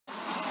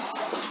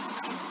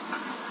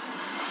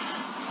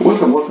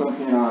Welcome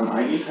here on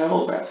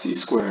INH at C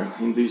square.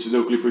 In this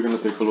video clip we're going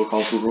to take a look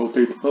how to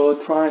rotate a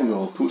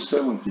triangle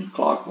 270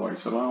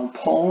 clockwise around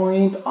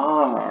point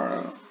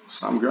R.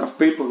 Some graph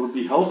paper would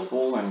be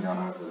helpful. I'm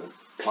going to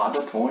plot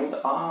a point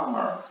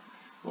R.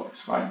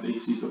 Right,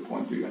 this is the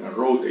point we're going to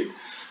rotate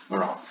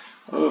around.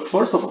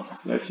 First of all,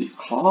 let's see,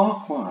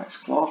 clockwise.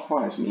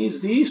 Clockwise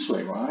means this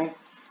way, right?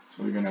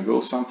 So we're going to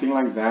go something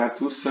like that,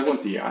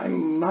 270.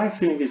 My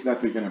feeling is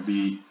that we're going to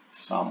be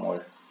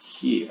somewhere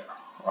here,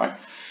 right?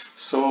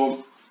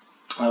 So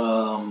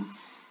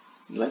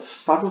let's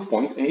start with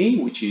point A,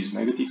 which is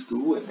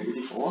 -2 and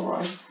 -4,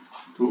 right?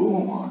 2,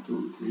 1,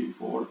 2, 3,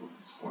 4,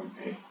 that's point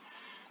A.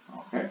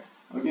 Okay,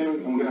 again,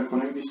 I'm going to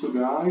connect these two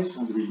guys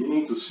at the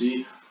beginning to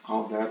see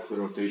how that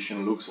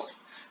rotation looks like.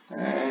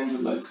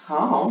 And let's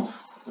count.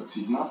 That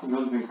is nothing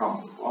else than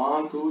count.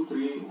 1, 2,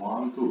 3,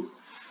 1, 2.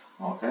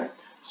 Okay,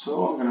 so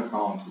I'm going to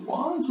count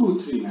 1,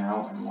 2, 3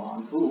 now, and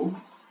 1, 2.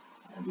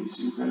 And this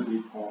is going to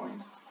be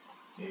point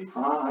A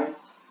prime.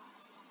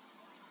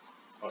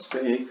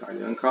 Mistake, I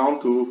didn't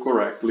count 2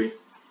 correctly.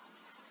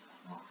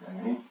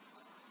 Okay,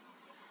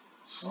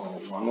 so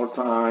one more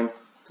time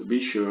to be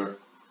sure.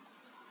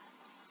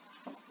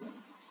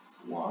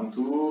 1,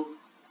 2,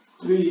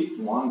 3,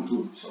 1,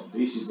 2. So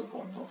this is the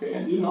point. Okay,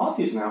 and you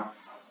notice now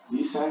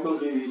this angle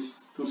here is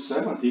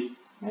 270,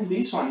 and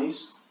this one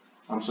is,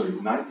 I'm sorry,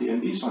 90,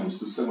 and this one is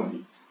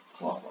 270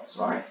 clockwise,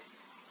 right?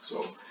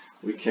 So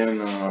we can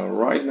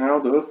write now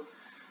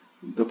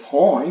the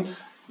point.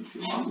 If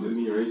you want, let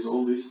me erase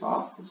all this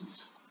stuff because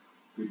it's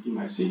pretty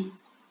messy.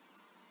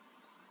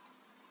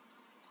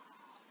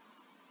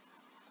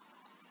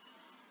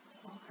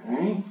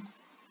 Okay.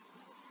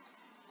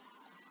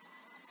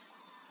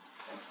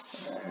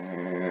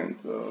 And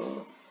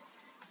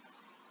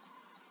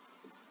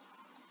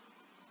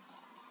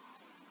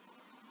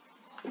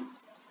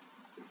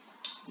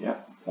yeah,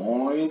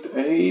 point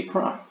A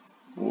prime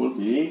will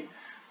be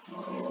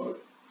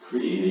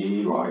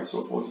 3, right?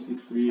 So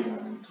positive 3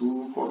 and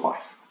 2, 4,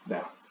 5.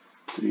 Down.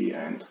 3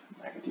 and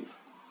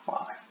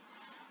 -5.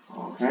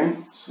 Okay,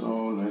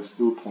 so let's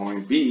do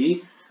point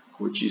B,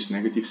 which is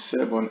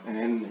 -7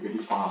 and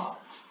 -5.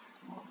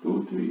 1,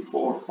 2, 3,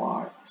 4,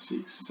 5,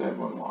 6,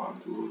 7,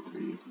 1, 2,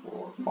 3,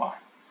 4, 5.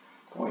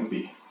 Point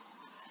B.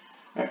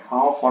 And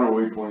how far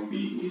away point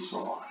B is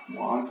from R?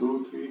 1,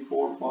 2, 3,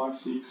 4, 5,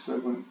 6,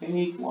 7,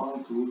 8,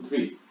 1, 2,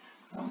 3.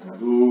 I'm going to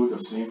do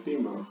the same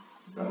thing, but I'm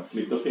going to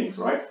flip the things,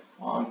 right?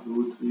 1,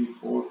 2, 3,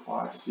 4,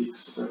 5, 6,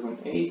 7,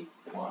 8,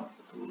 1,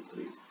 2,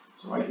 3.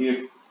 So right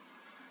here,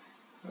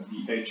 at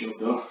the edge of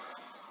the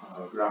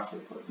graph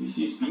paper. This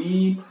is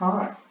B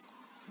prime.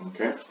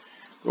 Okay,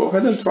 go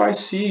ahead and try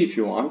C if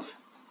you want,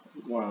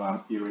 while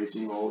I'm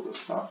erasing all the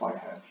stuff I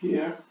have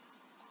here.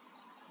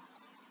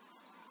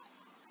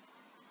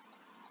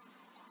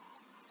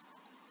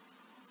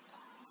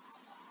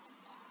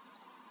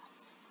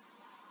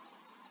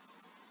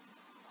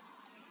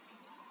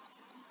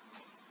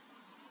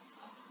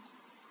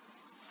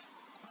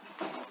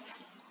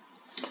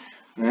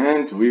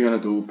 And we're going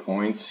to do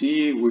point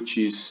C, which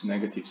is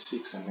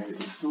 -6 and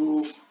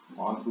 -2.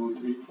 1, 2,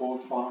 3, 4,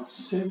 5,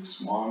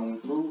 6. 1,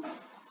 2.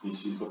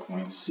 This is the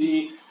point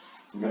C.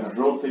 We're going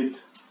to rotate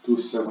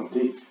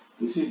 270.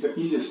 This is the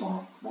easiest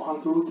one.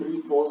 1, 2,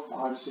 3, 4,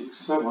 5, 6,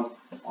 7.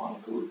 1,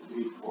 2,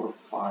 3, 4,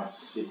 5,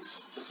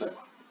 6, 7.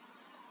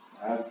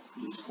 That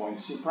is point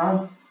C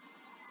prime.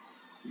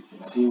 You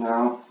can see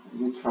now in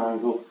the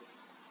triangle.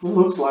 It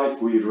looks like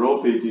we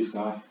rotate this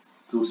guy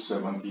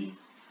 270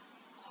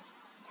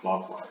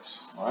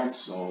 clockwise. Right?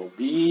 So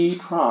B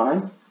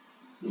prime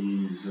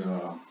is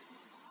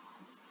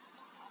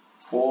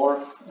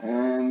 4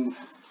 and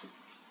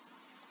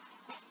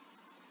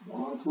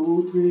 1,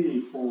 2,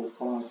 3, 4,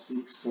 5,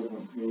 6,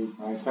 7, 8,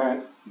 9, 10,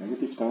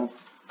 -10.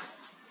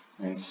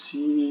 And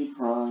C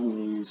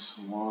prime is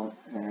 1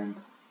 and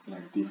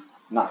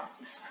 -9.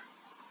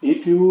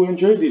 If you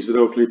enjoyed this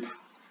video clip,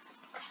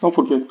 don't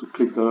forget to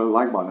click the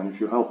like button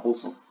if you help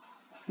also.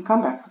 And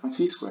come back on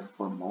C square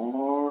for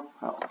more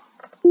help.